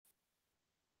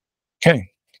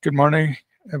Okay, good morning,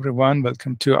 everyone.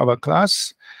 Welcome to our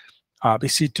class,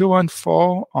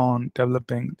 BC214 on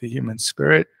developing the human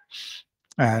spirit.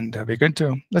 And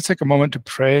let's take a moment to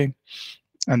pray,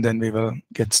 and then we will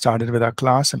get started with our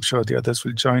class. I'm sure the others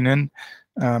will join in.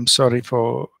 Sorry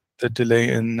for the delay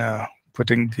in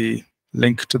putting the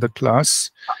link to the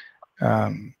class.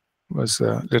 Was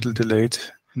a little delayed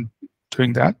in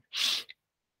doing that.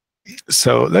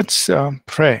 So let's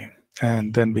pray,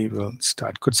 and then we will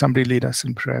start. Could somebody lead us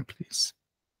in prayer, please?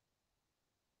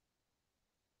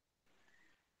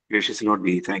 Gracious Lord,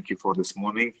 we thank you for this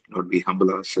morning. Lord, we humble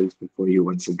ourselves before you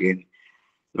once again.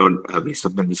 Lord, we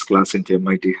submit this class into your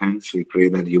mighty hands. We pray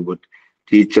that you would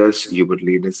teach us, you would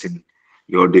lead us in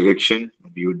your direction,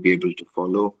 and we would be able to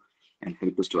follow and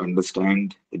help us to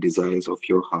understand the desires of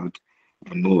your heart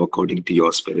and move according to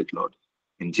your spirit, Lord.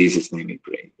 In Jesus' name we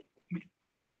pray. Amen.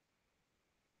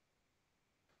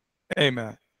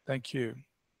 Amen. Thank you.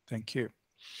 Thank you.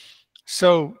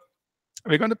 So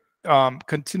we're going to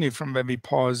continue from where we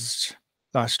paused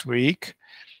last week.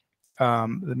 Let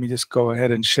me just go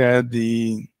ahead and share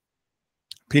the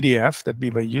PDF that we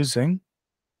were using.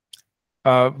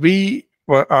 We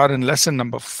are in lesson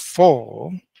number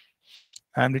 4,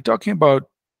 and we're talking about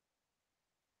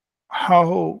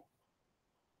how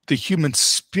the human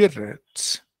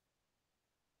spirit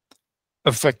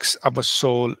affects our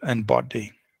soul and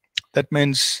body. That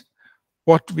means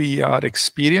what we are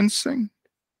experiencing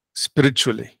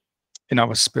spiritually in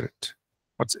our spirit,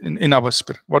 what's in our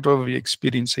spirit, whatever we're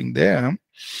experiencing there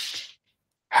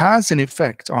has an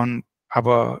effect on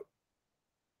our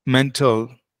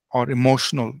mental or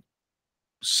emotional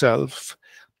self,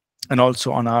 and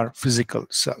also on our physical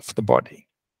self, the body,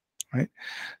 right?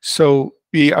 So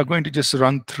we are going to just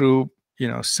run through,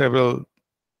 several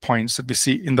points that we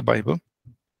see in the Bible.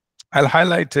 I'll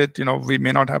highlight it. We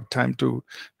may not have time to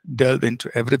delve into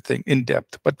everything in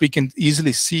depth, but we can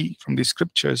easily see from the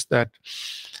scriptures that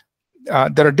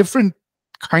there are different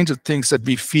kinds of things that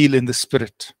we feel in the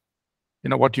spirit.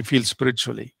 What you feel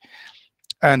spiritually,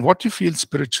 and what you feel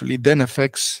spiritually then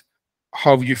affects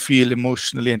how you feel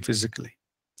emotionally and physically,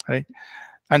 right?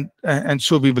 And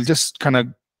so we will just kind of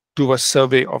do a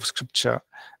survey of scripture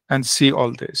and see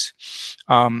all this.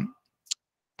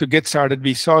 To get started,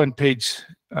 we saw in page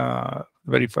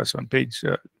very first one, page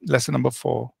lesson number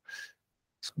 4.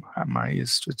 So my eye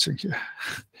is switching here.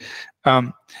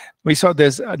 We saw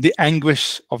there's the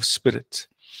anguish of spirit.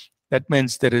 That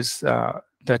means there is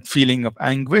that feeling of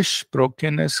anguish,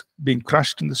 brokenness, being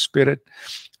crushed in the spirit,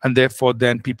 and therefore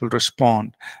then people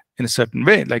respond in a certain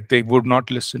way, like they would not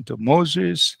listen to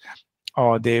Moses,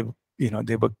 or the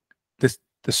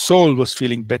soul was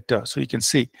feeling bitter. So you can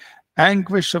see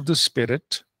anguish of the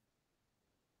spirit,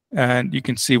 and you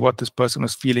can see what this person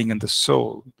was feeling in the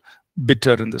soul,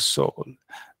 bitter in the soul,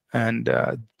 and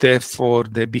therefore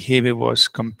their behavior was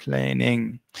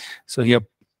complaining. So here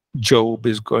Job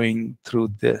is going through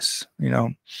this.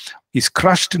 He's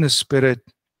crushed in his spirit,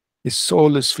 his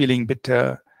soul is feeling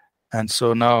bitter, and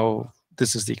so now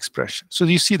this is the expression. So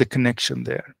you see the connection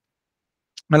there.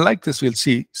 And like this, we'll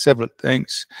see several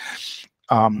things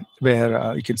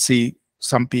where you can see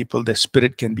some people, their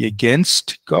spirit can be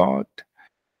against God.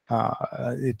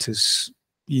 It is,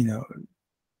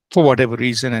 for whatever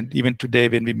reason, and even today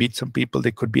when we meet some people,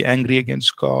 they could be angry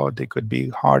against God, they could be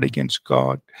hard against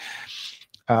God.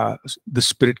 The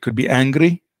spirit could be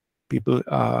angry. People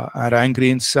are angry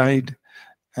inside,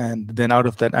 and then out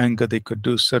of that anger, they could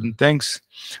do certain things.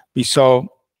 We saw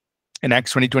in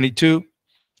Acts 20:22,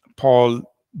 Paul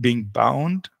being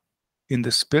bound in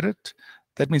the spirit.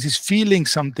 That means he's feeling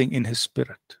something in his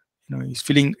spirit. He's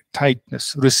feeling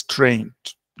tightness,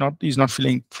 restraint. He's not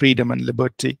feeling freedom and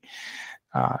liberty.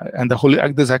 And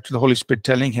there's actually the Holy Spirit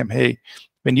telling him, hey,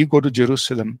 when you go to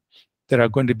Jerusalem, there are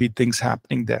going to be things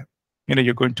happening there.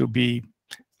 You're going to be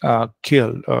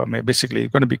killed, or basically you're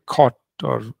going to be caught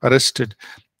or arrested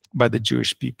by the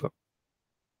Jewish people.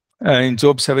 In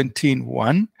Job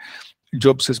 17:1,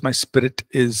 Job says, my spirit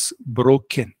is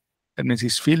broken. That means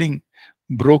he's feeling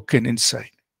broken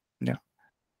inside,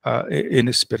 in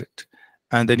his spirit.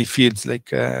 And then he feels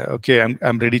like, okay,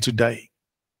 I'm ready to die.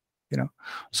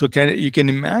 So you can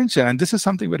imagine, and this is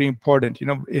something very important,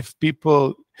 if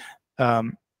people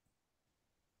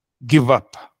give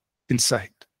up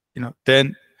inside,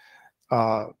 then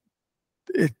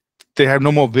they have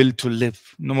no more will to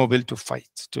live, no more will to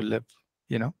fight, to live,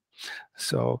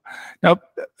 So now,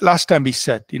 last time we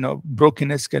said,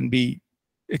 brokenness can be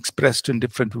expressed in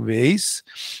different ways.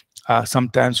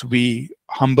 Sometimes we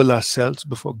humble ourselves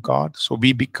before God, so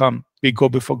we go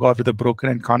before God with a broken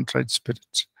and contrite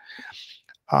spirit.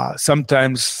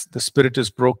 Sometimes the spirit is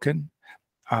broken,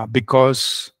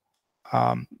 because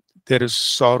there is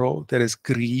sorrow, there is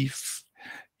grief.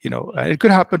 It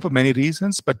could happen for many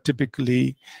reasons, but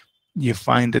typically you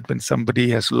find that when somebody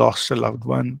has lost a loved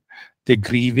one, they're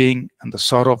grieving, and the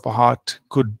sorrow of the heart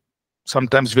could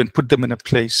sometimes even put them in a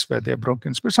place where they're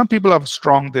broken. But some people are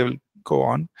strong, they will go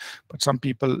on, but some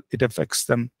people, it affects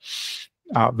them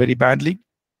very badly.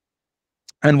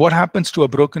 And what happens to a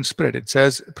broken spirit? It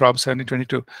says, Proverbs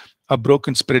 17:22, a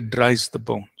broken spirit dries the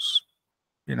bones.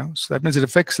 So that means it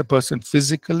affects the person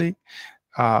physically,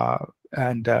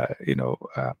 and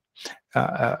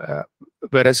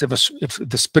whereas if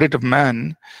the spirit of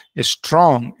man is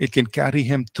strong, it can carry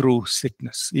him through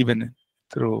sickness, even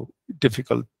through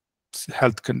difficult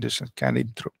health conditions, carry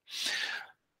him through.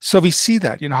 So we see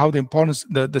that, how the importance,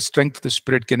 the strength of the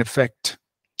spirit can affect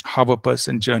how a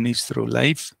person journeys through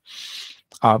life.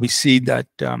 We see that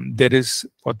there is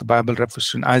what the Bible refers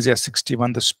to in Isaiah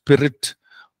 61, the spirit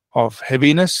of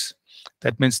heaviness.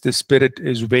 That means the spirit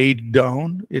is weighed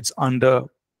down, it's under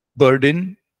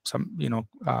burden.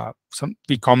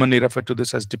 We commonly refer to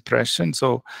this as depression.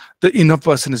 So the inner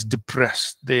person is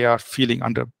depressed, they are feeling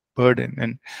under burden,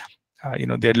 and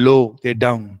they're low, they're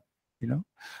down.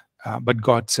 But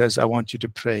God says, I want you to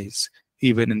praise,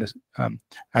 even in this,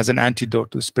 as an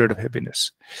antidote to the spirit of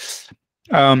heaviness.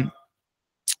 You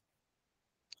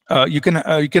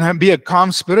can be a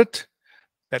calm spirit.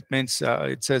 That means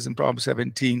it says in Proverbs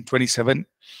 17:27,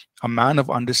 a man of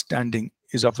understanding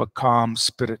is of a calm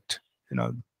spirit.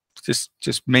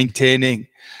 Just maintaining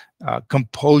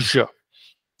composure,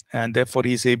 and therefore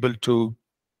he's able to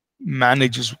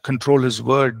control his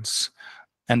words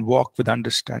and walk with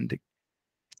understanding.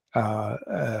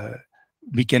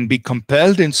 We can be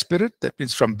compelled in spirit. That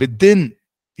means from within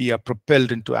we are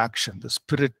propelled into action. The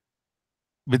spirit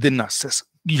within us says,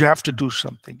 you have to do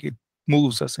something. It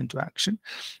moves us into action,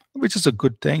 which is a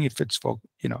good thing if it's for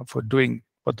doing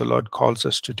what the Lord calls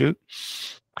us to do.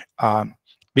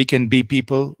 We can be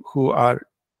people who are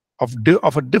of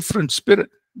a different spirit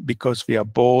because we are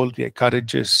bold, we are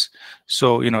courageous.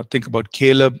 So think about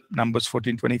Caleb, Numbers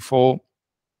 14:24.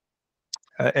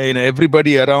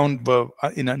 Everybody around were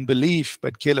in unbelief,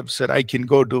 but Caleb said, I can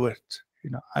go do it.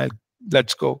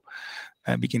 Let's go,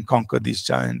 and we can conquer these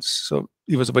giants. So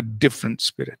he was of a different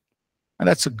spirit, and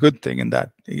that's a good thing in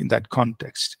that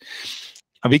context.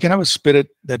 And we can have a spirit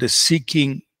that is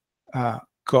seeking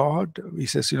God. He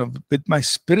says, with my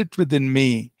spirit within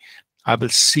me, I will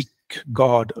seek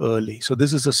God early. So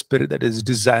this is a spirit that is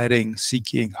desiring,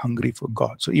 seeking, hungry for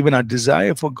God. So even our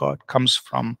desire for God comes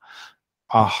from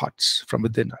our hearts, from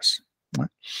within us. Right?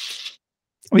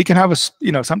 We can have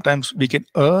sometimes we can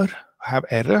have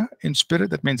error in spirit.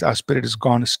 That means our spirit has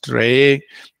gone astray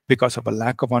because of a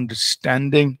lack of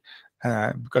understanding,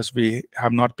 because we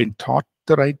have not been taught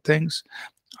the right things.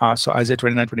 So Isaiah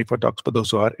 29:24 talks about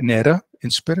those who are in error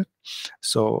in spirit.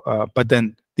 So, but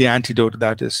then the antidote to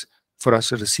that is for us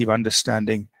to receive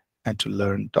understanding and to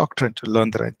learn doctrine, to learn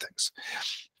the right things.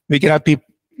 We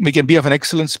can be of an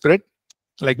excellent spirit,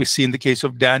 like we see in the case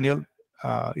of Daniel.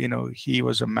 He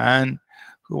was a man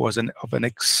who was of an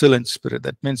excellent spirit.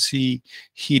 That means he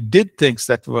did things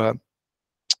that were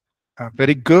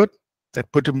very good,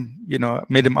 that put him,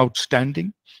 made him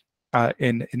outstanding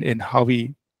in how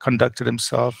he conducted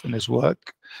himself in his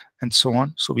work and so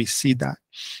on. So we see that.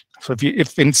 So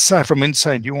if from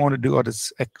inside you want to do what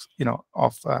is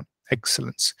of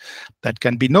excellence, that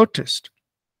can be noticed.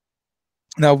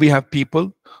 Now we have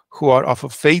people who are of a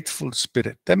faithful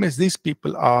spirit. That means these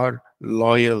people are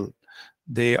loyal.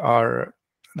 They are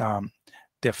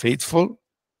they're faithful,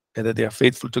 whether they are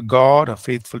faithful to God or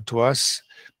faithful to us.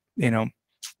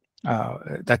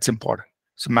 That's important.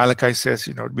 So Malachi says,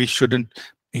 we shouldn't.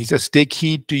 He says, take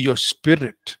heed to your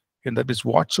spirit, and that is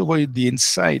watch over the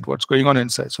inside, what's going on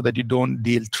inside, so that you don't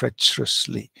deal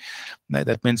treacherously.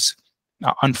 That means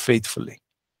unfaithfully.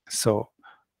 So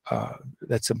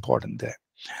that's important there.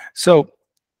 So,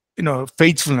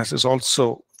 faithfulness is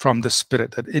also from the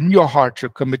spirit, that in your heart you're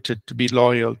committed to be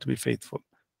loyal, to be faithful.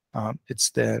 It's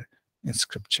there in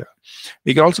scripture.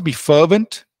 We can also be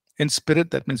fervent in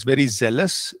spirit. That means very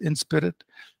zealous in spirit.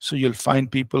 So you'll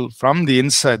find people from the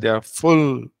inside, they are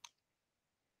full,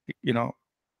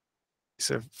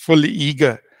 fully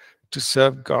eager to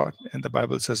serve God. And the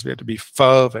Bible says we have to be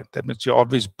fervent. That means you're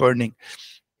always burning.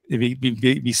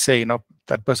 We say,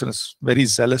 that person is very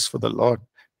zealous for the Lord.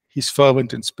 He's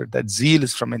fervent in spirit. That zeal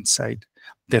is from inside.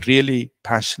 They're really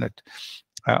passionate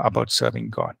about serving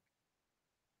God.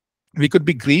 We could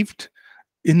be grieved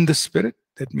in the spirit.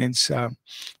 That means,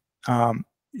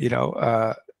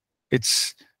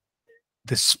 it's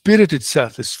the spirit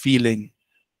itself is feeling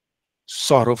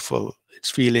sorrowful. It's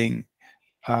feeling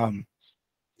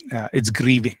it's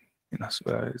grieving.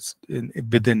 So,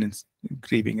 within it's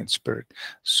grieving in spirit.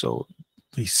 So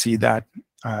we see that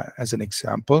as an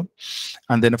example,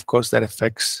 and then of course that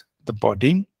affects the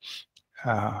body.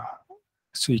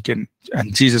 So you can,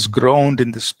 and Jesus groaned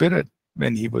in the spirit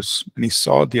when he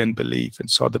saw the unbelief and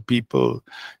saw the people,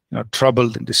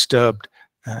 troubled and disturbed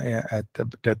at the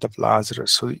death of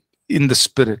Lazarus. So in the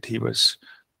spirit he was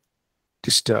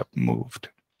disturbed, moved.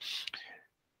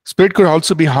 Spirit could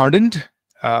also be hardened.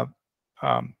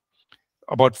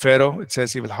 About Pharaoh, it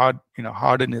says he will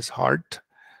harden his heart,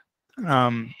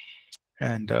 and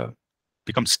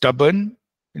become stubborn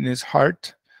in his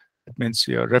heart. That means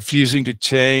you're refusing to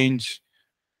change,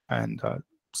 and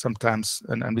sometimes,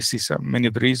 and we see many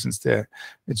of the reasons there,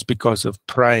 it's because of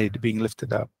pride being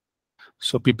lifted up.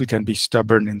 So people can be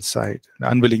stubborn inside,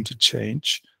 unwilling to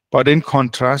change. But in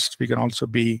contrast, we can also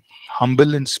be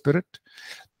humble in spirit.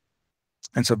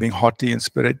 And so being haughty in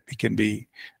spirit, we can be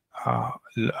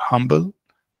humble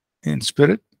in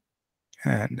spirit,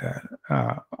 and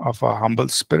of a humble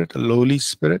spirit, a lowly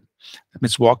spirit. That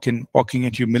means walking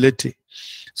in humility.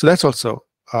 So that's also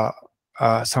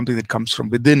something that comes from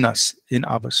within us in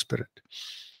our spirit.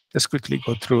 Let's quickly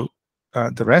go through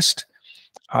the rest.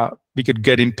 We could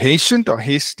get impatient or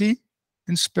hasty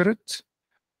in spirit.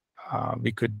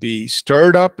 We could be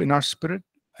stirred up in our spirit.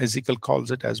 Ezekiel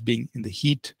calls it as being in the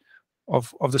heat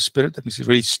of the spirit. That means it's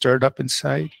really stirred up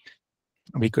inside.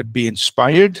 We could be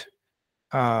inspired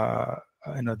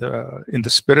in the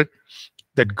spirit,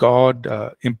 that God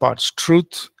imparts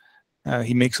truth.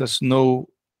 He makes us know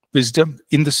wisdom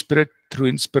in the spirit through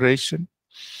inspiration.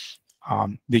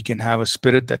 We can have a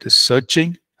spirit that is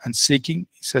searching and seeking.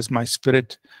 He says, my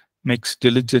spirit makes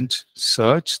diligent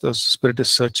search. The spirit is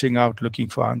searching out, looking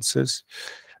for answers.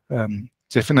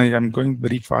 Definitely, I'm going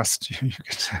very fast.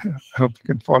 I hope you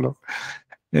can follow.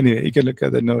 Anyway, you can look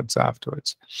at the notes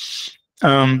afterwards.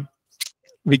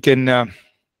 We can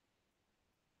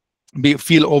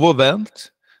feel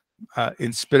overwhelmed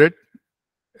in spirit.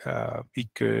 We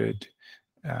could,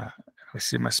 I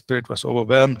see my spirit was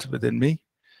overwhelmed within me.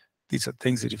 These are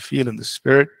things that you feel in the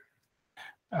spirit.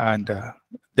 And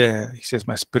there he says,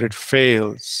 my spirit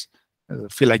fails. I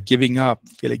feel like giving up,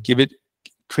 feel like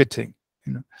quitting.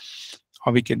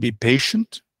 Or we can be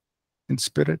patient in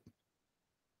spirit.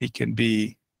 We can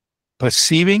be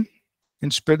perceiving in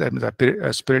spirit. That means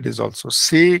our spirit is also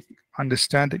seeing,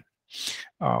 understanding.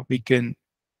 We can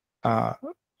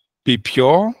be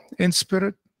pure in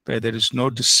spirit, where there is no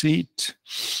deceit.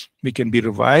 We can be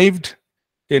revived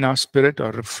in our spirit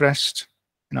or refreshed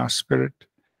in our spirit.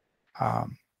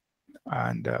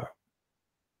 And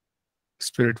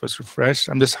spirit was refreshed.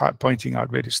 I'm just pointing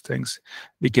out various things.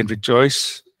 We can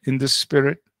rejoice in the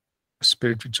spirit. The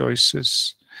spirit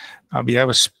rejoices. We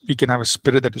can have a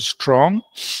spirit that is strong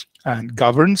and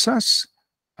governs us,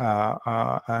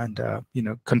 and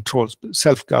controls.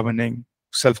 Self-governing,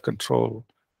 self-control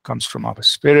comes from our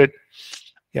spirit.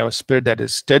 We have a spirit that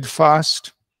is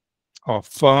steadfast or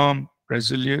firm,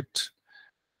 resolute.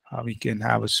 We can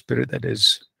have a spirit that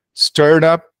is stirred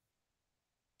up.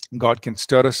 God can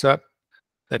stir us up.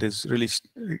 That is really,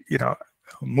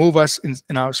 move us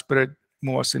in our spirit,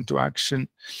 move us into action.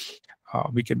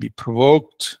 We can be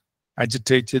provoked,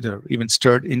 agitated, or even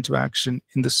stirred into action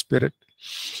in the spirit.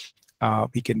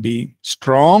 We can be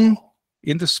strong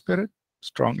in the spirit,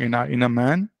 strong in our inner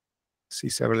man. See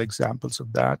several examples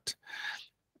of that.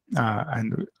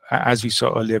 And as we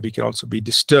saw earlier, we can also be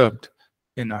disturbed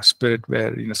in our spirit,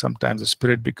 where sometimes the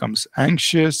spirit becomes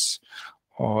anxious,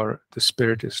 or the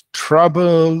spirit is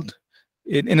troubled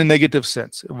in a negative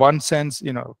sense. In one sense,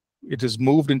 it is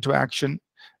moved into action,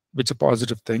 which is a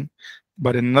positive thing.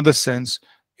 But in another sense,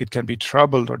 it can be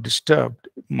troubled or disturbed,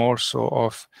 more so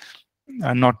of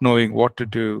not knowing what to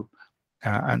do,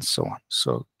 and so on.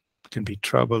 So it can be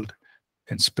troubled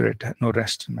in spirit, no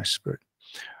rest in my spirit.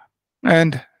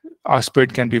 And our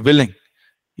spirit can be willing.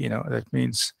 That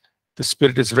means the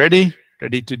spirit is ready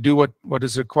to do what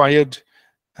is required,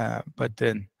 but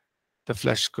then the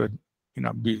flesh could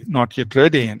be not yet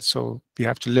ready, and so we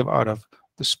have to live out of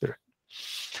the spirit.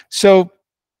 So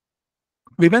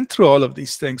we went through all of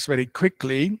these things very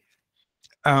quickly.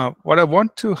 What I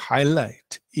want to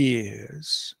highlight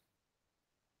is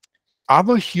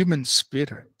our human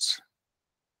spirits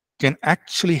can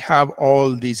actually have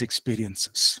all these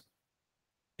experiences.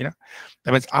 That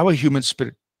means our human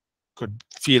spirit could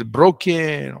feel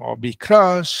broken, or be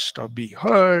crushed, or be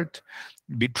hurt,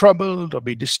 be troubled, or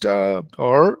be disturbed,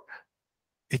 or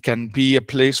it can be a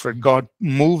place where God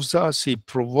moves us, He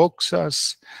provokes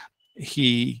us,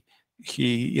 He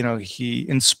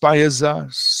inspires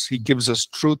us, He gives us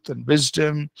truth and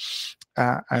wisdom,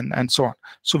 and so on.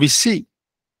 So we see,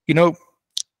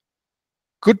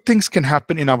 good things can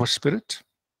happen in our spirit,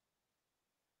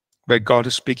 where God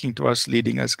is speaking to us,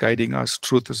 leading us, guiding us,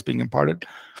 truth is being imparted.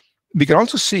 We can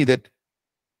also see that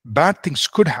bad things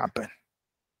could happen,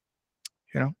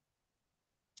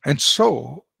 and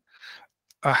so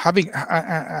having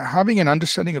an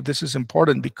understanding of this is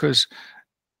important, because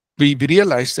we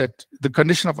realize that the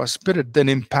condition of our spirit then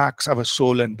impacts our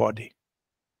soul and body,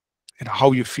 and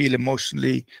how you feel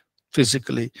emotionally,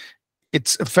 physically.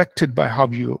 It's affected by how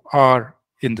you are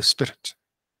in the spirit,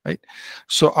 right?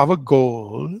 So our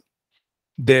goal,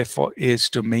 therefore, is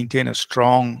to maintain a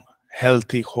strong,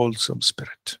 healthy, wholesome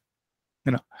spirit.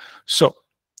 So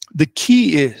the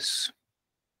key is,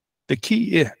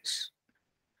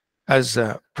 as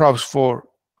Proverbs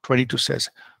 4:22 says,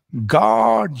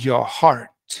 guard your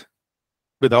heart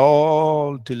with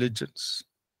all diligence,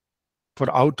 for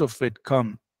out of it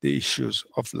come the issues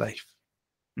of life.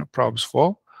 Proverbs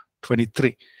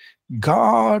 4:23.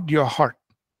 Guard your heart.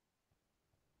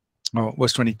 Oh,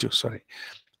 verse 22, sorry.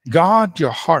 Guard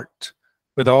your heart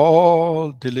with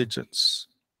all diligence,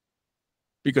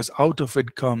 because out of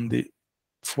it come the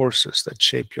forces that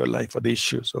shape your life, or the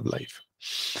issues of life.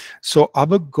 So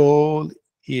our goal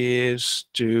is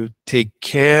to take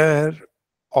care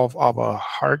of our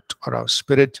heart or our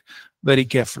spirit very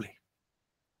carefully,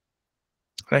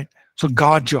 right? So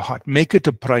guard your heart, make it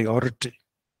a priority,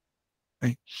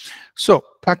 right? So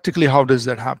practically, how does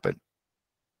that happen?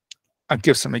 I'll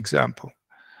give some example.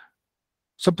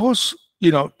 Suppose,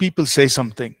 people say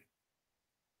something,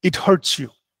 it hurts you.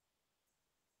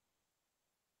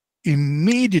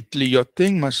 Immediately your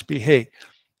thing must be, hey,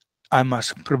 I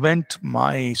must prevent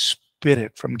my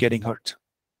spirit from getting hurt.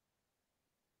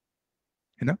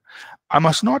 I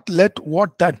must not let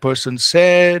what that person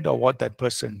said or what that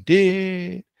person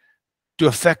did to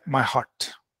affect my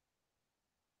heart.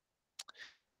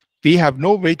 We have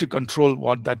no way to control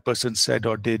what that person said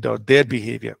or did, or their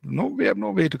behavior. No, we have no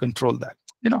way to control that.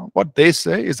 What they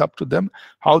say is up to them.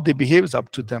 How they behave is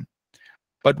up to them.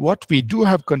 But what we do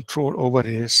have control over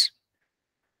is,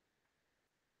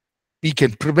 we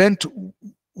can prevent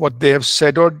what they have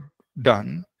said or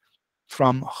done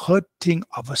from hurting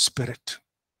our spirit.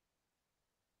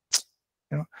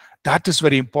 That is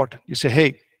very important. You say,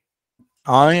 hey,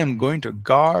 I am going to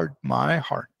guard my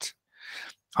heart.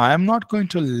 I am not going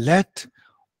to let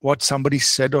what somebody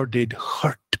said or did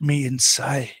hurt me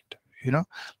inside.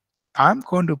 I'm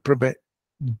going to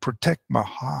protect my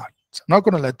heart. I'm not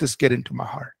going to let this get into my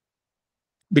heart,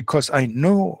 because I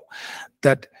know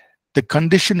that the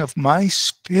condition of my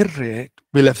spirit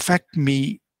will affect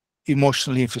me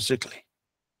emotionally and physically.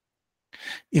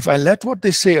 If I let what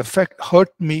they say hurt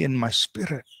me in my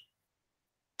spirit,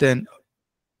 then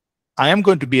I am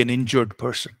going to be an injured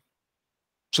person.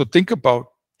 So think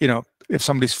about, if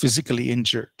somebody's physically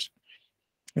injured,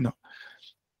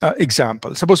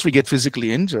 example, suppose we get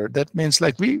physically injured, that means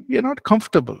like we are not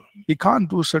comfortable. We can't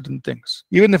do certain things.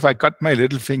 Even if I cut my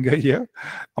little finger here,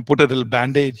 I put a little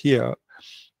band-aid here,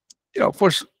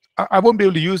 first, I won't be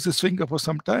able to use this finger for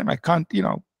some time. I can't,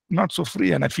 not so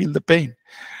free, and I feel the pain.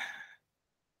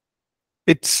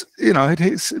 It's,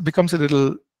 it becomes a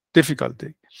little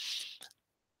difficulty.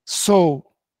 So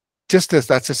that's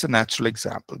just a natural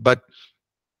example. But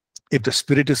if the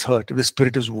spirit is hurt, if the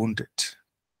spirit is wounded,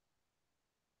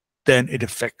 then it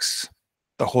affects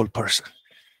the whole person.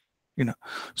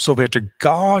 So we have to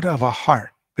guard our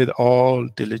heart with all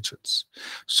diligence.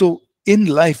 So in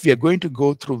life, we are going to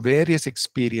go through various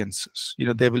experiences.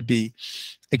 There will be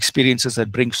experiences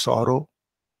that bring sorrow,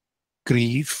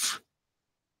 grief,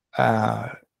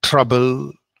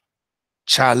 trouble,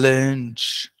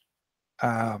 challenge,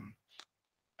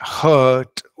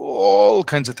 hurt, all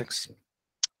kinds of things.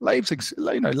 Life,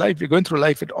 we're going through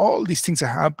life, and all these things are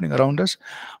happening around us,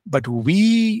 but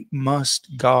we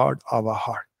must guard our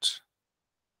heart,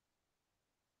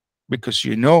 because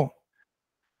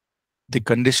the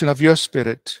condition of your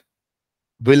spirit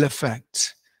will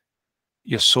affect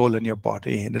your soul and your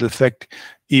body, and it'll affect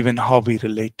even how we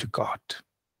relate to God.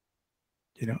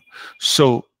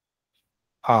 So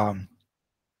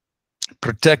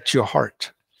protect your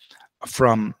heart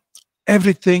from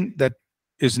everything that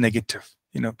is negative.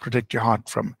 Protect your heart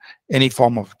from any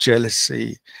form of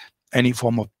jealousy, any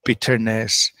form of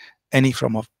bitterness, any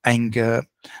form of anger,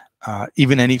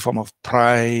 even any form of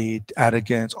pride,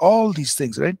 arrogance, all these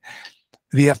things, right?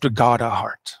 We have to guard our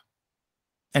heart.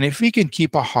 And if we can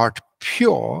keep our heart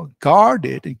pure, guard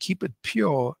it and keep it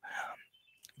pure,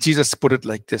 Jesus put it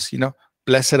like this,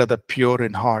 blessed are the pure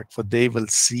in heart, for they will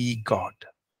see God.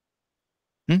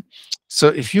 So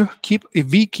if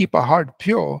we keep our heart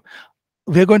pure,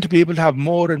 we're going to be able to have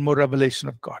more and more revelation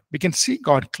of God. We can see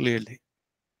God clearly.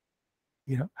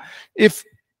 If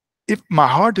my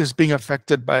heart is being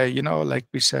affected by, like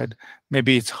we said,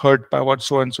 maybe it's hurt by what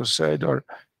so and so said, or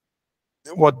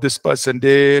what this person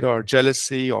did, or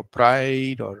jealousy, or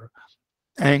pride, or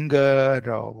anger,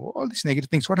 or all these negative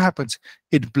things, what happens?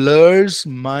 It blurs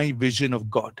my vision of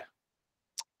God.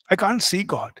 I can't see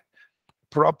God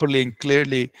properly and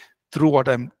clearly through what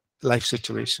I'm life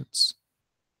situations.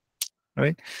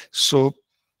 Right? So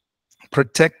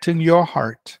protecting your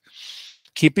heart,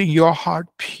 keeping your heart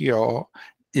pure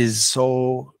is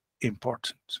so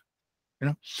important.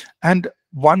 And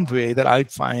one way that I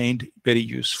find very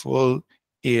useful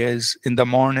is in the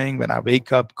morning when I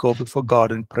wake up, go before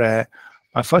God in prayer.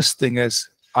 My first thing is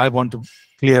I want to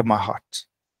clear my heart.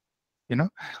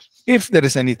 If there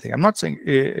is anything, I'm not saying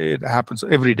it happens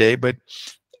every day, but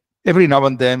every now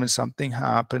and then when something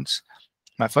happens,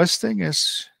 my first thing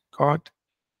is, God,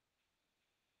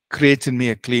 create in me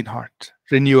a clean heart,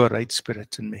 renew a right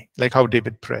spirit in me, like how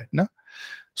David prayed. No?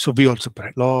 So we also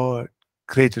pray, Lord,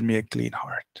 create in me a clean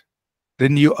heart,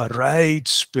 renew a right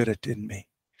spirit in me.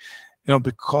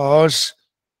 Because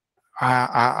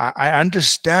I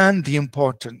understand the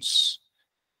importance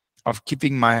of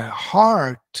keeping my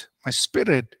heart, my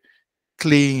spirit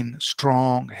clean,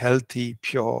 strong, healthy,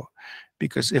 pure.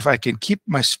 Because if I can keep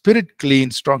my spirit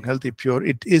clean, strong, healthy, pure,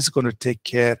 it is going to take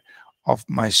care of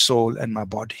my soul and my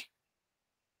body.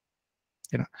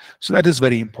 So that is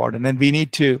very important. And we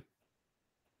need to,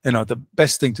 the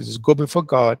best thing to do is go before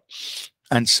God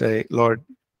and say, Lord,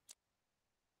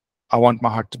 I want my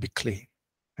heart to be clean.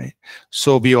 Right?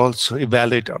 So we also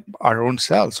evaluate our own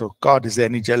selves. So God, is there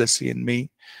any jealousy in me?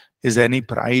 Is there any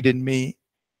pride in me?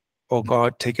 Oh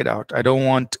God, take it out. I don't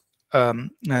want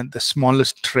the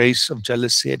smallest trace of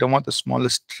jealousy. I don't want the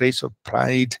smallest trace of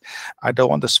pride. I don't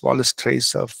want the smallest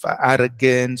trace of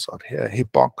arrogance or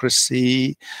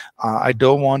hypocrisy. I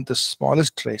don't want the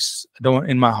smallest trace. I don't want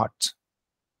in my heart.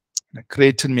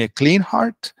 Create in me a clean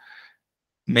heart.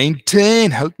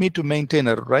 Help me to maintain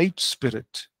a right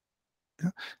spirit.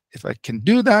 If I can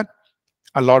do that,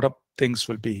 a lot of things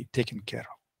will be taken care of.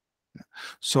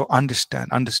 So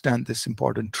understand this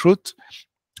important truth,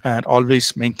 and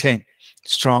always maintain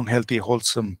strong, healthy,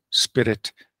 wholesome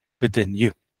spirit within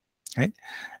you. Right?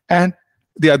 And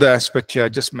the other aspect here I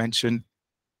just mentioned,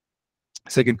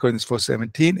 2 Corinthians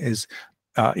 4:17, is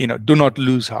do not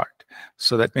lose heart.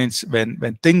 So that means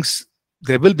when things,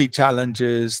 there will be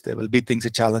challenges, there will be things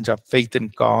that challenge our faith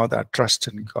in God, our trust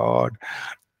in God,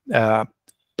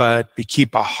 but we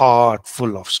keep our heart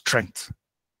full of strength.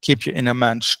 Keep your inner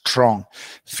man strong,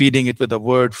 feeding it with the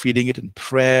word, feeding it in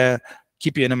prayer.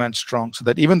 Keep your inner man strong, so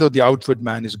that even though the outward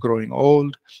man is growing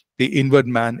old, the inward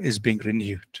man is being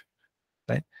renewed.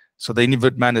 Right? So the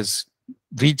inward man is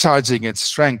recharging its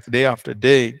strength day after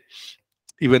day,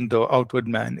 even though outward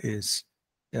man is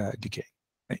decaying.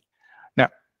 Right? Now,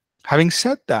 having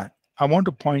said that, I want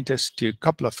to point us to a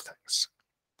couple of things.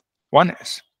 One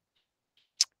is,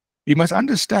 we must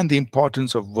understand the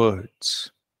importance of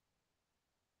words.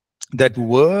 That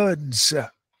words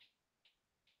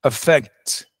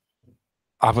affect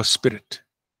our spirit,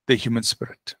 the human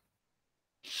spirit.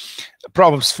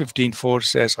 Proverbs 15:4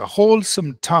 says, a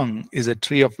wholesome tongue is a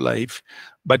tree of life,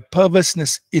 but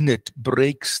perverseness in it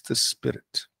breaks the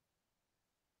spirit.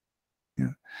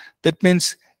 That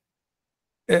means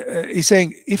he's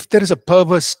saying, if there is a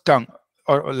perverse tongue,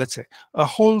 or let's say a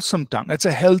wholesome tongue, that's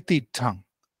a healthy tongue,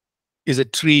 is a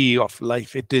tree of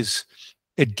life. It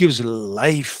gives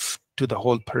life to the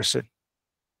whole person.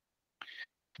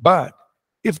 But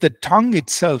if the tongue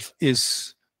itself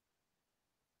is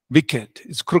wicked,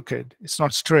 it's crooked, it's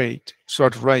not straight, it's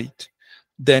not right,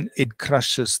 then it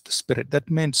crushes the spirit. That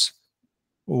means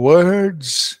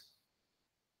words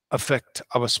affect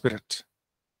our spirit.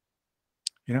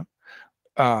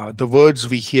 The words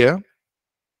we hear,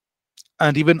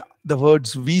 and even the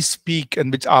words we speak,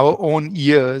 and which our own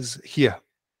ears hear.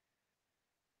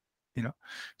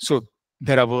 So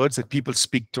there are words that people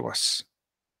speak to us.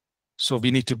 So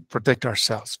we need to protect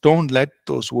ourselves. Don't let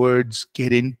those words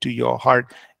get into your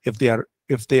heart if they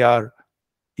are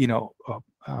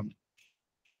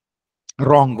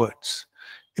wrong words.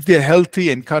 If they're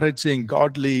healthy, encouraging,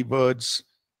 godly words,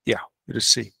 yeah, you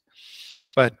receive.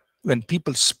 But when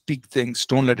people speak things,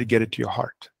 don't let it get into your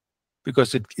heart,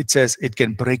 because it says it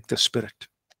can break the spirit.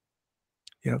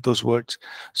 Those words.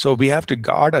 So we have to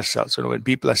guard ourselves. When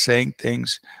people are saying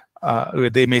things,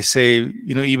 they may say,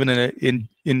 even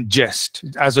in jest,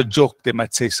 as a joke, they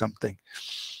might say something.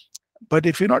 But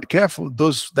if you're not careful,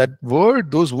 those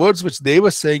words which they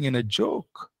were saying in a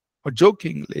joke or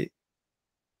jokingly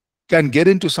can get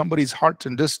into somebody's heart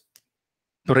and just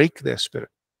break their spirit,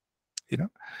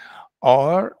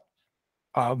 or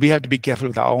we have to be careful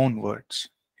with our own words.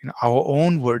 Our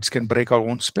own words can break our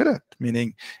own spirit,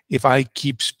 meaning if I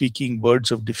keep speaking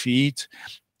words of defeat,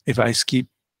 if I keep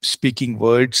speaking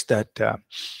words that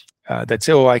that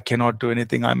say, oh, I cannot do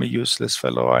anything, I'm a useless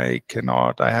fellow, I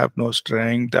have no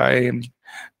strength, I am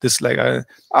this, like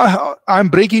I'm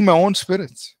breaking my own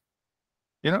spirits,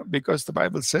 because the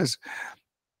Bible says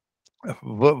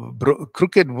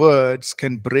crooked words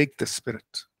can break the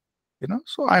spirit.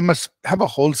 So I must have a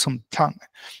wholesome tongue.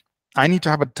 I need to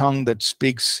have a tongue that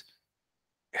speaks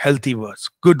healthy words,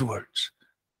 good words.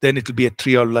 Then it will be a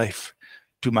tree of life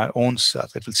to my own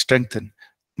self. It will strengthen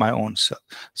my own self.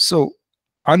 So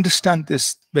understand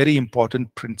this very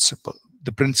important principle,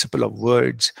 the principle of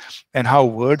words and how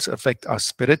words affect our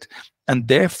spirit. And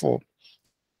therefore,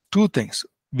 two things.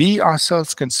 We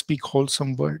ourselves can speak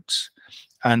wholesome words,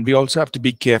 and we also have to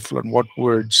be careful on what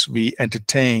words we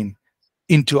entertain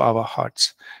into our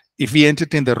hearts. If we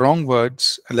entertain the wrong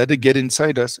words and let it get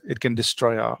inside us, it can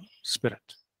destroy our spirit.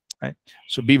 Right?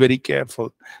 So be very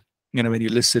careful, when you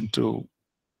listen to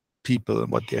people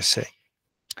and what they're saying.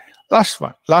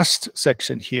 Last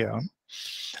section here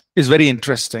is very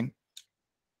interesting,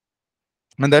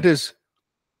 and that is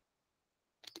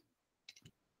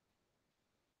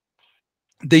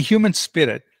the human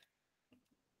spirit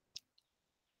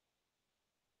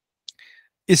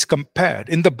is compared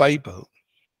in the Bible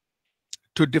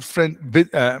to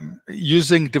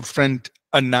using different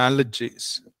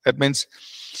analogies. That means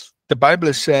the Bible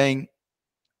is saying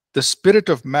the spirit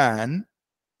of man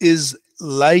is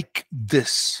like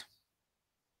this,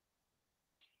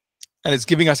 and it's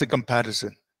giving us a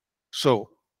comparison. So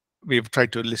we've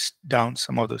tried to list down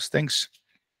some of those things.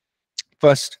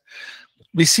 First,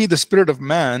 we see the spirit of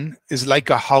man is like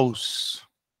a house.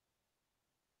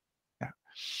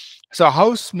 So a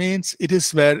house means it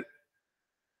is where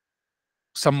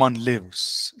someone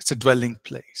lives. It's a dwelling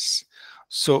place.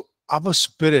 So our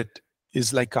spirit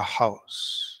is like a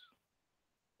house.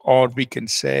 Or we can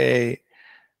say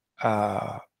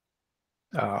a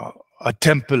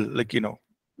temple,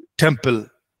 temple.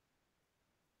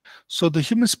 So the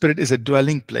human spirit is a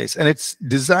dwelling place, and it's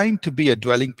designed to be a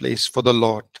dwelling place for the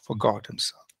Lord, for God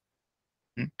himself.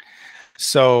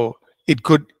 So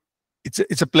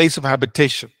it's a place of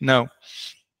habitation. Now,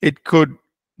 it could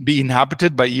be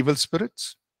inhabited by evil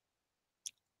spirits,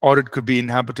 or it could be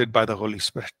inhabited by the Holy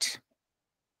Spirit.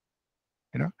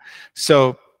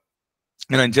 So,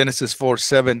 in Genesis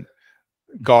 4:7,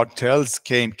 God tells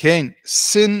Cain, Cain,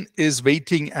 sin is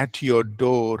waiting at your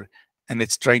door and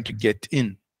it's trying to get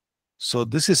in. So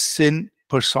this is sin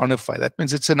personified. That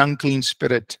means it's an unclean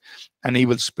spirit, an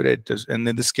evil spirit, and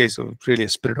in this case, really a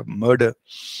spirit of murder.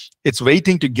 It's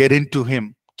waiting to get into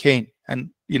him, Cain.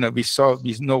 And we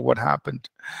know what happened.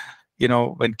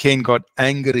 When Cain got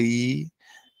angry,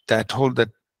 that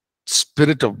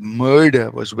spirit of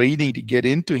murder was waiting to get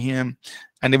into him,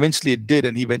 and eventually it did,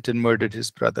 and he went and murdered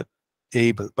his brother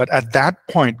Abel. But at that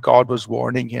point, God was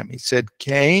warning him. He said,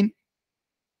 Cain,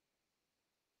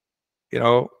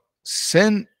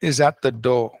 sin is at the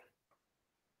door.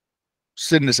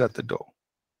 Sin is at the door.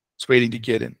 It's waiting to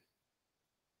get in.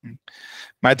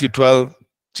 Matthew 12,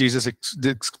 Jesus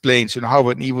explains, how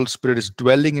an evil spirit is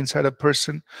dwelling inside a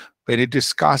person. When it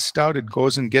is cast out, it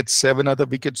goes and gets 7 other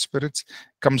wicked spirits,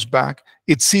 comes back.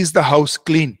 It sees the house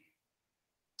clean.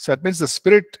 So that means the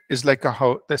spirit is like a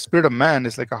house. The spirit of man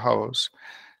is like a house.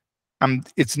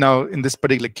 It's now, in this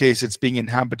particular case, it's being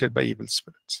inhabited by evil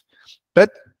spirits.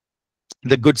 But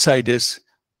the good side is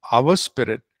our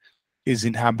spirit is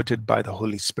inhabited by the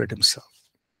Holy Spirit himself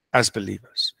as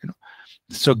believers.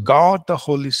 So God, the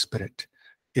Holy Spirit,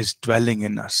 is dwelling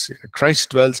in us.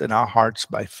 Christ dwells in our hearts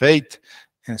by faith.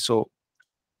 And so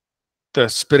the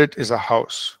spirit is a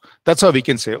house. That's how we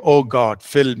can say, oh God,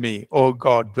 fill me. Oh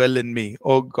God, dwell in me.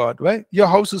 Oh God, right?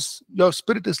 Your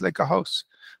spirit is like a house.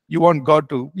 You want God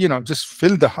to, just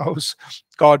fill the house.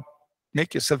 God,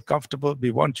 make yourself comfortable.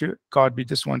 We want you. God, we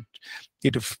just want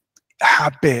you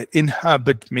to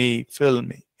inhabit me, fill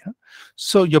me.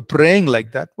 So you're praying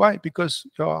like that. Why? Because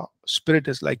your spirit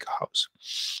is like a house.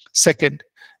 Second,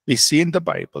 we see in the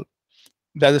Bible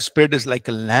that the spirit is like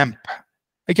a lamp.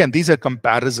 Again, these are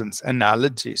comparisons,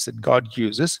 analogies that God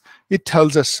uses. It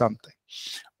tells us something.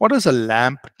 What does a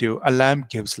lamp do? A lamp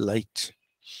gives light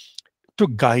to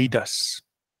guide us.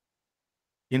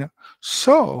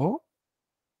 So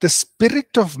the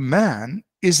spirit of man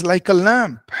is like a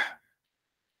lamp.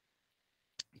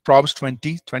 Proverbs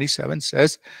 20:27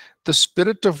 says, the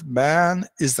spirit of man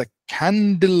is the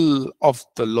candle of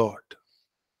the Lord.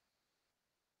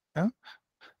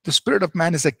 The spirit of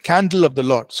man is a candle of the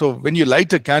Lord. So when you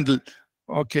light a candle,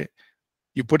 okay,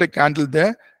 you put a candle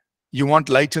there, you want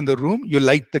light in the room, you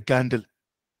light the candle.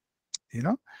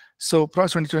 So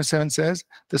Proverbs 20:27 says,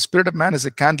 the spirit of man is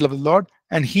a candle of the Lord,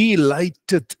 and he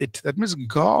lighteth it. That means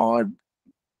God,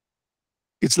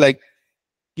 it's like,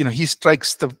 he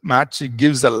strikes the match, he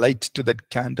gives the light to that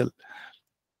candle.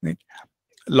 Right?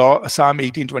 Psalm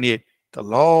 18:28, the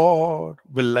Lord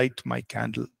will light my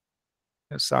candle.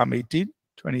 Psalm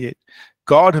 18:28,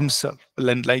 God himself will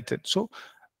enlighten. So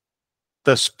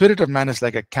the spirit of man is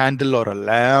like a candle or a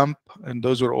lamp, and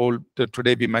those who are old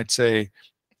today, we might say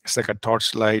it's like a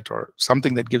torchlight or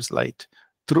something that gives light,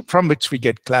 from which we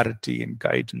get clarity and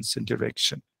guidance and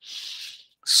direction.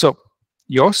 So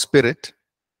your spirit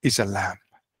is a lamp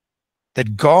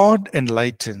that God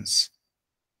enlightens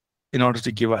in order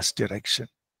to give us direction.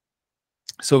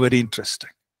 So very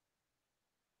interesting.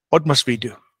 What must we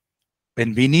do?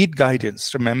 When we need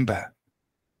guidance, remember,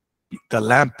 the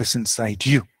lamp is inside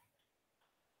you.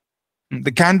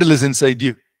 The candle is inside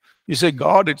you. You say,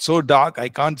 God, it's so dark, I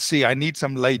can't see, I need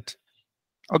some light.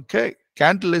 Okay,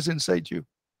 candle is inside you.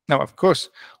 Now, of course,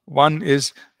 one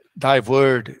is, thy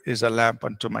word is a lamp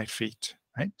unto my feet.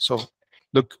 Right? So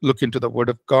look into the word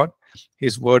of God.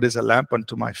 His word is a lamp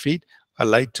unto my feet, a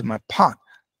light to my path.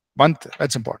 One thing,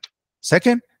 that's important.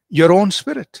 Second, your own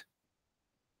spirit.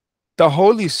 The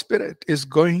Holy Spirit is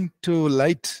going to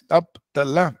light up the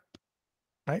lamp.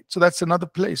 Right? So that's another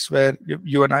place where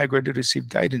you and I are going to receive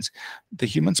guidance. The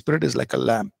human spirit is like a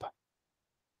lamp.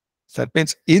 So that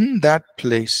means in that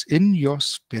place, in your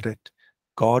spirit,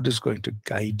 God is going to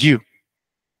guide you.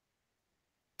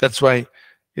 That's why,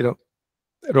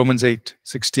 Romans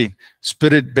 8:16,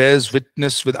 spirit bears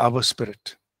witness with our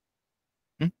spirit.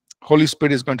 Holy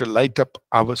Spirit is going to light up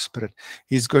our spirit.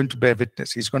 He's going to bear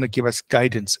witness. He's going to give us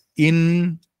guidance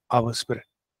in our spirit.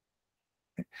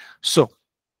 So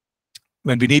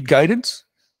when we need guidance,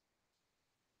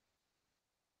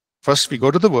 first we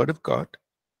go to the word of God.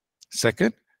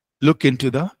 Second, look into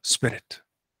the spirit,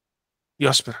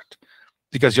 your spirit,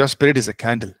 because your spirit is a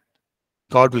candle.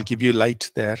 God will give you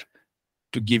light there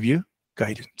to give you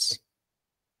guidance.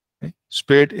 Okay?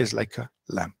 Spirit is like a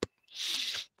lamp.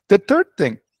 The third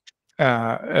thing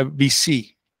we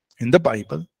see in the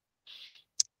Bible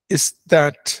is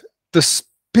that the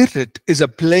spirit is a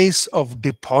place of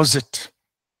deposit.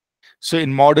 So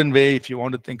in modern way, if you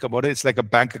want to think about it, it's like a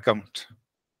bank account.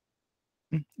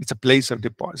 It's a place of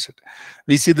deposit.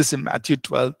 We see this in Matthew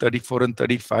 12:34 and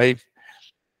 35.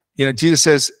 Jesus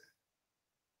says,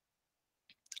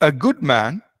 a good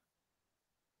man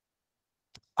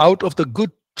out of the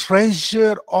good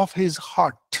treasure of his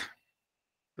heart.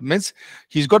 It means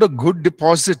he's got a good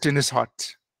deposit in his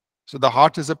heart. So the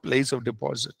heart is a place of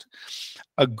deposit.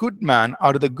 A good man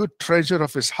out of the good treasure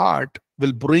of his heart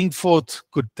will bring forth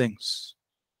good things.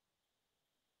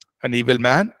 An evil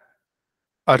man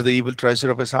out of the evil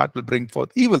treasure of his heart will bring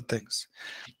forth evil things.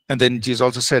 And then Jesus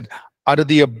also said, out of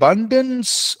the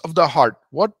abundance of the heart,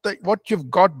 what you've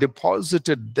got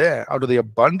deposited there, out of the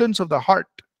abundance of the heart,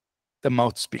 the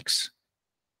mouth speaks.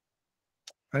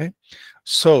 Right?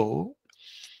 So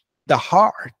the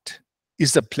heart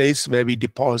is the place where we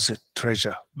deposit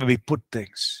treasure, where we put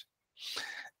things.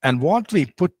 And what we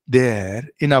put there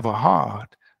in our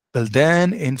heart will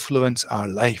then influence our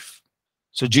life.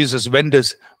 So Jesus,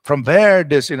 from where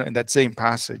does, in that same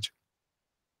passage,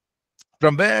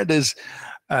 from where does,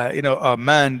 a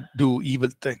man do evil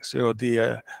things?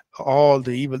 All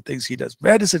the evil things he does,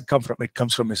 where does it come from? It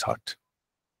comes from his heart.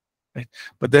 Right?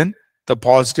 But then the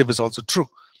positive is also true.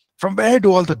 From where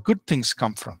do all the good things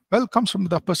come from? Well, it comes from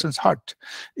the person's heart.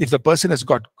 If the person has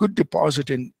got good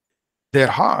deposit in their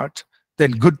heart,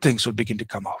 then good things will begin to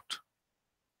come out.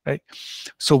 Right?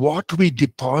 So what we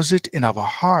deposit in our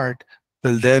heart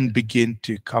will then begin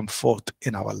to come forth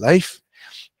in our life.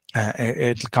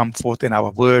 It'll come forth in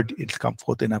our word. It'll come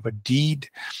forth in our deed.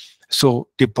 So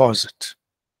deposit,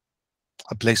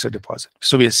 a place of deposit.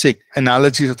 So we are seeing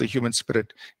analogies of the human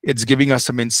spirit. It's giving us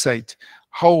some insight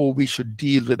how we should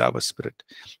deal with our spirit.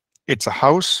 It's a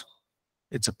house.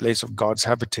 It's a place of God's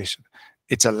habitation.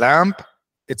 It's a lamp.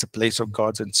 It's a place of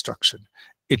God's instruction.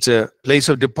 It's a place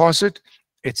of deposit.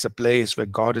 It's a place where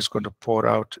God is going to pour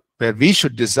out, where we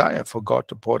should desire for God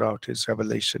to pour out his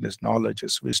revelation, his knowledge,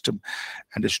 his wisdom,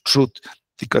 and his truth,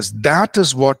 because that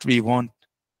is what we want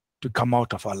to come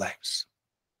out of our lives.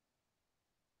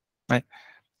 Right?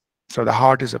 So the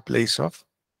heart is a place of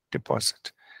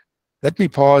deposit. Let me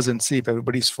pause and see if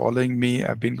everybody's following me.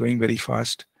 I've been going very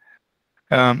fast.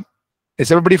 Is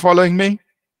everybody following me?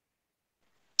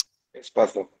 Yes,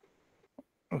 Pastor.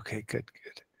 Okay, good.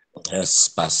 Yes,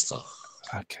 Pastor.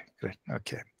 Okay, great.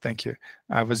 Okay, thank you.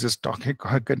 I was just talking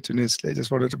continuously. I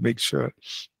just wanted to make sure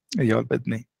you're all with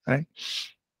me, right?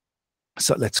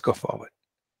 So let's go forward.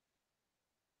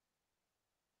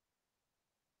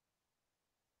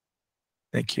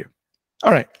 Thank you.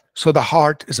 All right. So the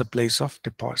heart is a place of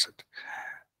deposit.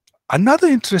 Another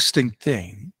interesting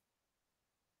thing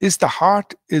is the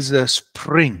heart is a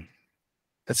spring.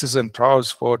 This is in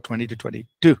Proverbs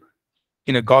 4:20-22.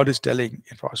 God is telling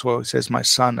in Proverbs 4, it says, "My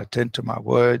son, attend to my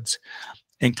words,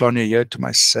 incline your ear to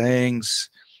my sayings,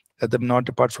 let them not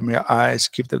depart from your eyes,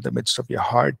 keep them in the midst of your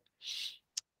heart,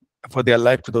 for their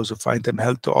life to those who find them,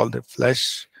 health to all their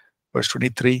flesh." Verse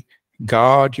 23,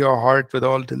 "Guard your heart with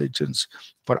all diligence,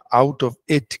 for out of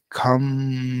it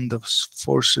come the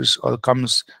forces, or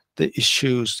comes the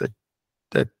issues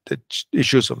the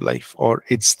issues of life, or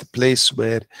it's the place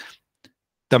where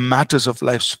the matters of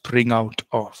life spring out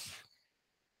of."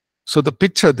 So the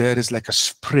picture there is like a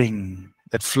spring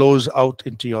that flows out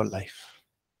into your life.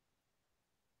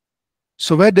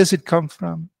 So where does it come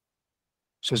from?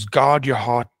 It says, guard your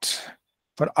heart,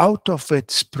 for out of it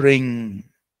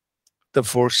spring the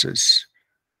forces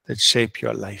that shape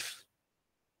your life.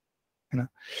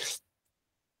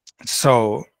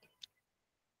 So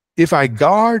if I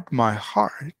guard my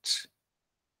heart,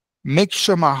 make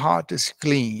sure my heart is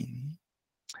clean,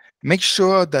 make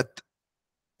sure that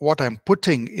what I'm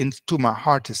putting into my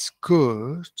heart is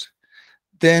good,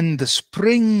 then the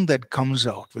spring that comes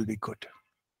out will be good.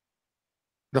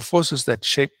 The forces that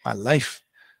shape my life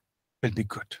will be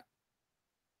good.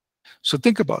 So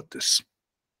think about this.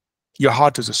 Your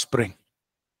heart is a spring.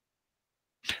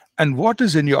 And what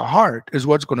is in your heart is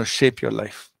what's going to shape your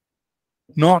life,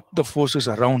 not the forces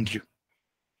around you.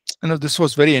 This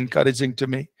was very encouraging to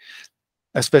me,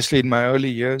 especially in my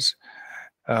early years.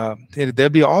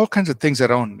 There'd be all kinds of things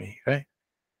around me, right?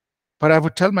 But I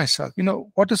would tell myself,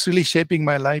 what is really shaping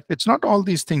my life? It's not all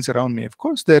these things around me. Of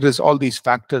course, there is all these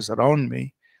factors around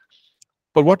me.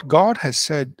 But what God has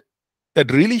said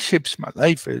that really shapes my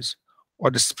life is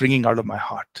what is springing out of my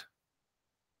heart.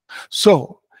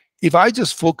 So if I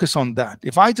just focus on that,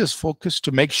 if I just focus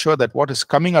to make sure that what is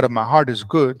coming out of my heart is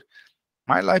good,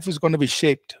 my life is going to be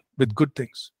shaped with good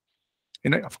things.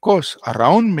 Of course,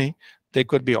 around me, there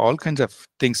could be all kinds of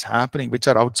things happening which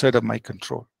are outside of my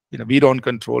control. We don't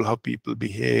control how people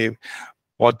behave,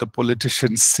 what the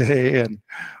politicians say, and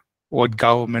what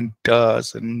government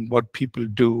does, and what people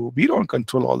do. We don't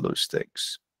control all those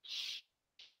things.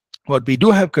 What we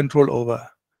do have control over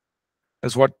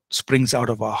is what springs out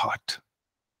of our heart.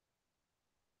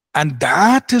 And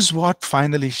that is what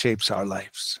finally shapes our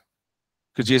lives.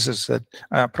 Because Jesus said,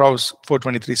 Proverbs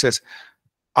 4:23 says,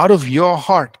 out of your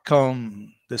heart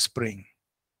come the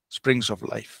springs of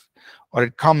life, or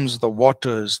it comes the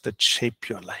waters that shape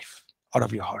your life out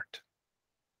of your heart.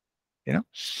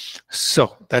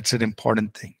 So that's an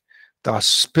important thing. The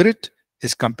spirit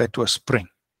is compared to a spring.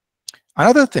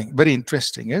 Another thing very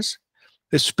interesting is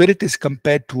the spirit is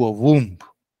compared to a womb.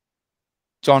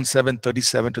 John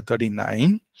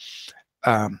 7:37-39.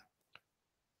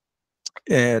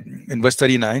 In verse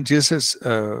 39, verse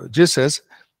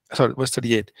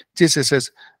 38, Jesus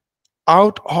says,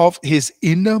 out of his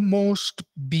innermost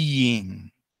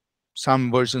being,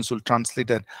 some versions will translate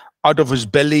that, out of his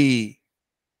belly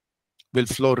will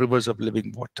flow rivers of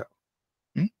living water.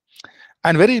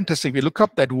 And very interesting, we look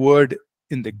up that word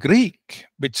in the Greek,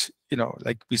 which,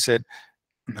 like we said,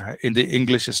 in the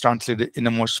English is translated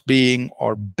innermost being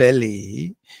or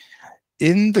belly.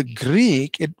 In the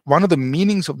Greek, one of the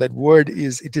meanings of that word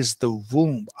is it is the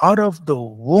womb, out of the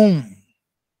womb.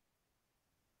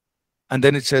 And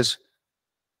then it says,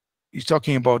 he's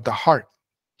talking about the heart.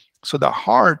 So the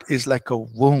heart is like a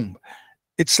womb.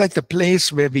 It's like the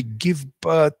place where we give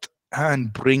birth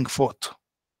and bring forth.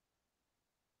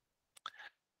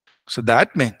 So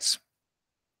that means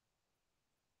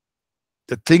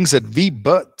the things that we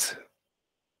birth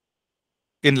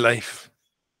in life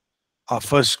are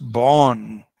first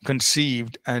born,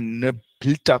 conceived, and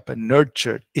built up and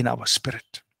nurtured in our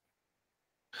spirit.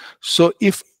 So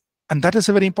and that is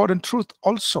a very important truth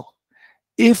also,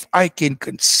 if I can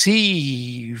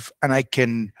conceive and I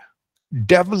can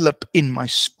develop in my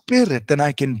spirit, then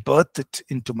I can birth it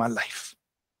into my life.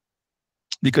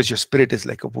 Because your spirit is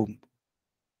like a womb.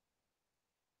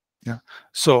 Yeah.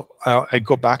 So I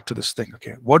go back to this thing.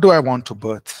 Okay, what do I want to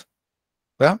birth?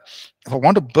 Well, if I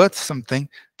want to birth something,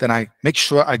 then I make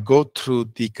sure I go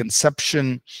through the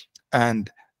conception and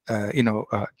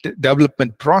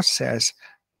development process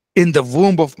in the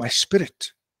womb of my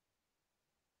spirit.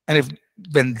 And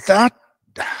when that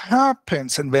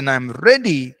happens and when I'm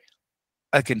ready,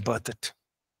 I can birth it.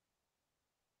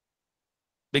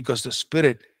 because the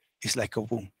spirit is like a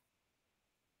womb.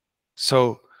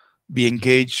 So we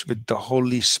engage with the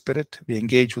Holy Spirit. We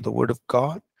engage with the Word of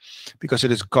God, because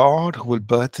it is God who will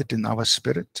birth it in our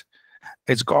spirit.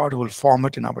 It's God who will form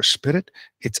it in our spirit.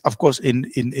 It's, of course,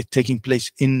 in it taking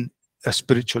place in a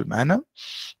spiritual manner,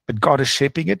 but God is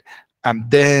shaping it. And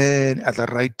then at the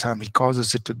right time, He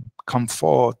causes it to come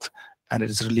forth, and it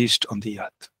is released on the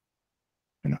earth.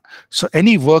 So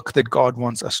any work that God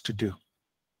wants us to do,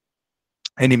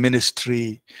 any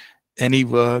ministry, any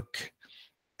work,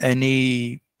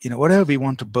 any, whatever we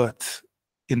want to birth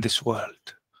in this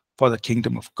world for the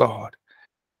kingdom of God,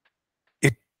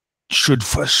 it should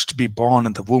first be born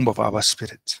in the womb of our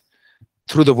spirit,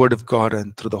 through the Word of God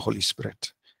and through the Holy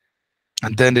Spirit.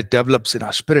 And then it develops in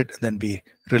our spirit, and then we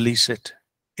release it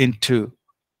into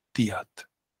the earth.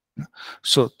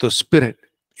 So the spirit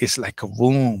is like a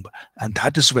womb, and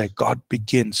that is where God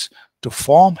begins to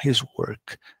form His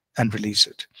work and release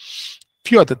it.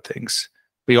 Few other things.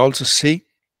 We also see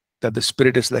that the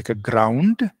spirit is like a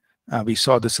ground. We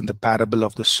saw this in the parable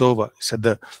of the sower. He said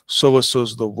the sower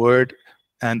sows the word,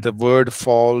 and the word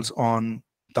falls on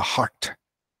the heart.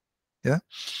 Yeah.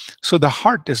 So the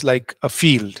heart is like a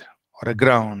field or a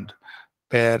ground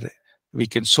where we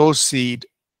can sow seed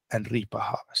and reap a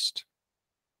harvest.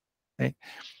 Okay?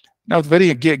 Now,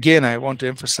 again, I want to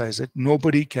emphasize it.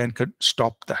 Nobody can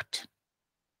stop that.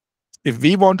 If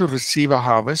we want to receive a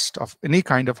harvest of any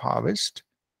kind of harvest,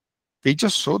 we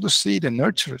just sow the seed and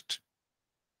nurture it.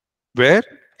 Where?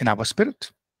 In our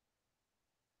spirit.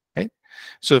 Okay?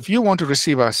 So if you want to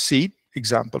receive a seed,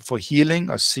 example, for healing,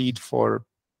 a seed for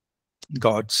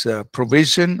God's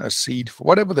provision, a seed for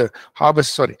whatever the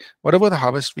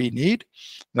harvest we need,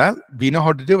 well, we know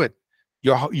how to do it.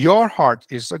 Your heart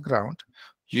is the ground.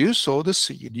 You sow the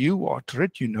seed, you water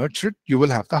it, you nurture it, you will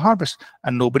have the harvest,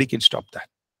 and nobody can stop that.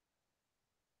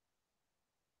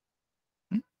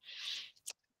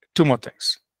 Two more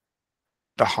things.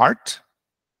 The heart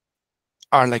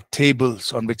are like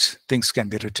tables on which things can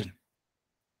be written.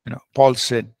 Paul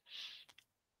said,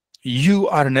 you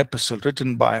are an epistle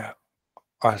written by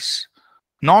us,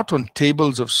 not on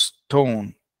tables of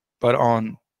stone, but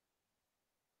on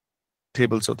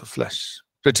tables of the flesh,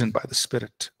 written by the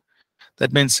Spirit.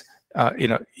 That means,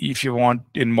 if you want,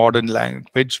 in modern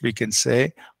language, we can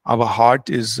say our heart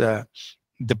is the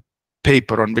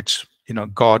paper on which,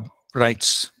 God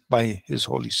writes by His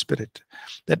Holy Spirit.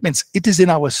 That means it is in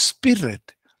our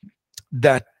spirit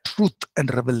that truth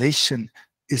and revelation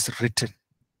is written.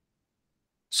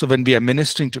 So when we are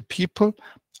ministering to people,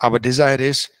 our desire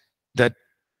is that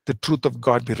the truth of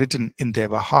God be written in their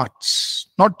hearts,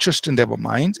 not just in their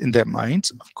minds. In their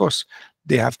minds, of course,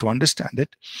 they have to understand it.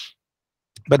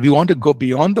 But we want to go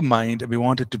beyond the mind, and we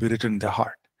want it to be written in the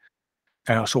heart.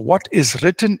 So what is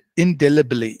written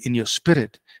indelibly in your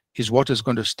spirit is what is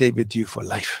going to stay with you for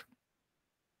life.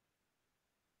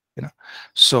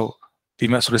 So we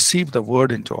must receive the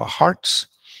word into our hearts.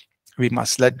 We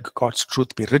must let God's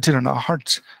truth be written in our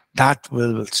hearts. That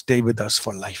will stay with us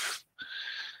for life.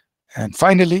 And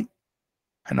finally,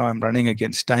 I know I'm running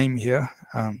against time here,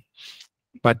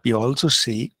 but we also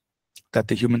see that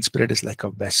the human spirit is like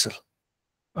a vessel.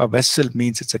 A vessel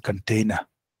means it's a container.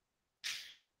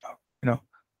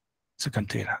 It's a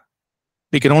container.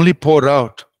 We can only pour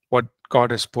out what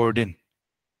God has poured in.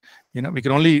 We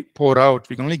can only pour out,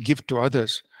 we can only give to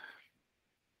others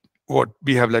what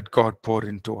we have let God pour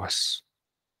into us.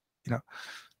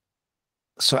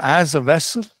 So as a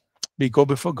vessel, we go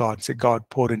before God and say, God,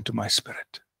 pour into my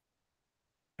spirit.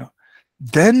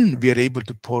 Then we are able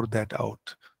to pour that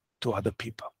out to other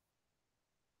people.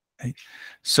 Right?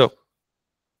 So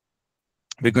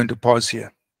we're going to pause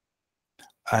here.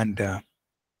 And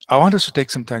I want us to take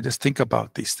some time, just think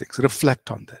about these things, reflect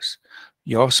on this.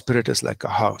 Your spirit is like a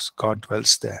house, God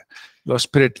dwells there. Your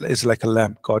spirit is like a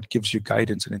lamp, God gives you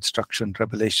guidance and instruction,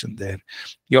 revelation there.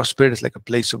 Your spirit is like a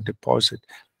place of deposit.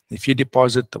 If you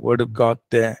deposit the word of God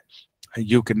there,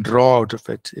 you can draw out of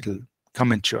it, it'll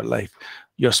come into your life.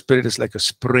 Your spirit is like a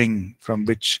spring from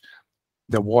which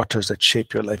the waters that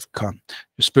shape your life come.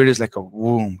 Your spirit is like a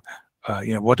womb.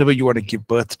 Whatever you want to give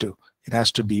birth to, it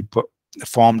has to be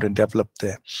formed and developed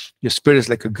there. Your spirit is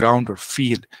like a ground or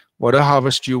field. Whatever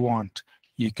harvest you want,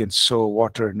 you can sow,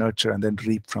 water, nurture, and then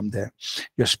reap from there.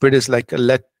 Your spirit is like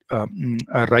a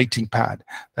writing pad.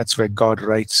 That's where God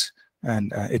writes,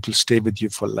 and it will stay with you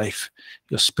for life.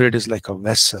 Your spirit is like a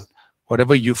vessel.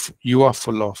 Whatever you are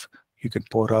full of, you can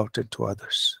pour out into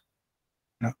others.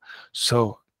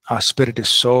 So our spirit is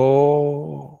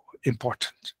so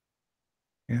important.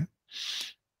 Yeah.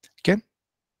 Okay.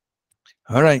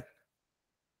 All right.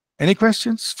 Any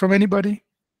questions from anybody?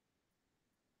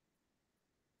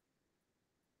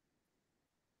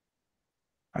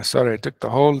 Sorry, I took the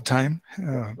whole time.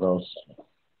 No.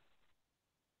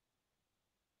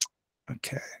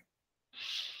 Okay.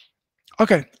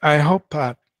 Okay, I hope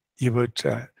you would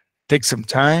take some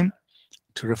time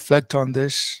to reflect on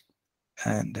this,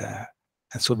 and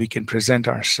so we can present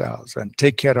ourselves and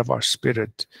take care of our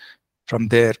spirit. From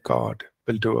there, God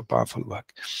will do a powerful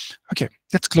work. Okay,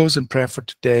 let's close in prayer for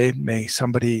today. May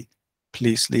somebody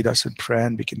please lead us in prayer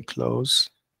and we can close.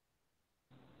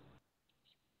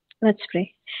 Let's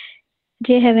pray.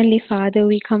 Dear Heavenly Father,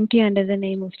 we come to you under the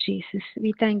name of Jesus.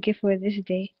 We thank you for this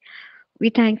day. We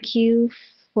thank you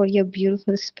for your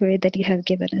beautiful spirit that you have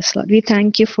given us, Lord. We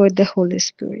thank you for the Holy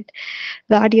Spirit.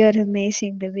 God, you are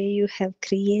amazing. The way you have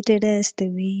created us, the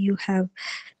way you have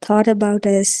thought about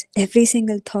us, every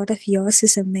single thought of yours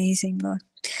is amazing, Lord.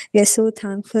 We are so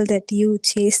thankful that you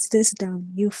chased us down,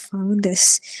 you found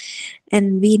us,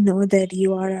 and we know that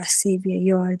you are our Savior,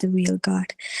 you are the real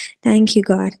God. Thank you,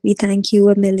 God. We thank you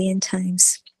a million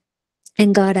times.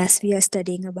 And God, as we are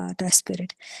studying about our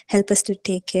spirit, help us to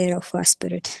take care of our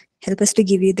spirit. Help us to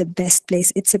give you the best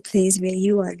place. It's a place where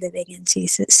you are living in,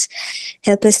 Jesus.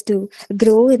 Help us to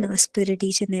grow in our spirit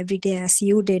each and every day as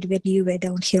you did when you were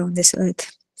down here on this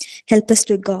earth. Help us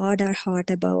to guard our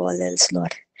heart above all else,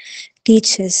 Lord.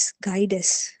 Teach us, guide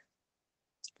us.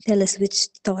 Tell us which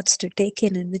thoughts to take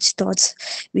in and which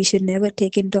thoughts we should never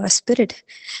take into our spirit.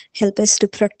 Help us to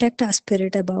protect our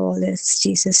spirit above all else,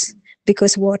 Jesus.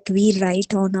 Because what we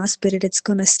write on our spirit, it's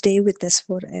going to stay with us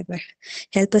forever.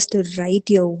 Help us to write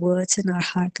your words in our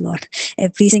heart, Lord.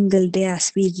 Every single day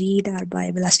as we read our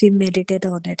Bible, as we meditate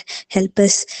on it, help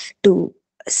us to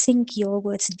sink your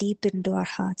words deep into our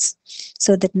hearts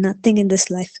so that nothing in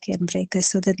this life can break us,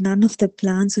 so that none of the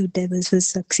plans of devils will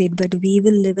succeed, but we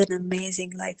will live an amazing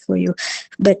life for you.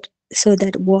 But so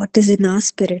that what is in our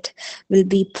spirit will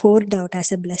be poured out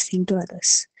as a blessing to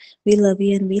others. We love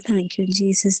you and we thank you. In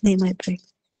Jesus' name I pray.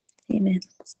 Amen.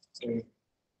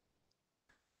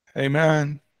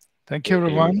 Amen. Thank you,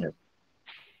 everyone.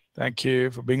 Thank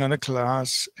you for being on the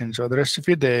class. Enjoy the rest of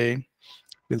your day.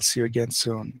 We'll see you again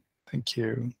soon. Thank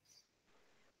you.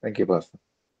 Thank you, Pastor.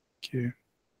 Thank you.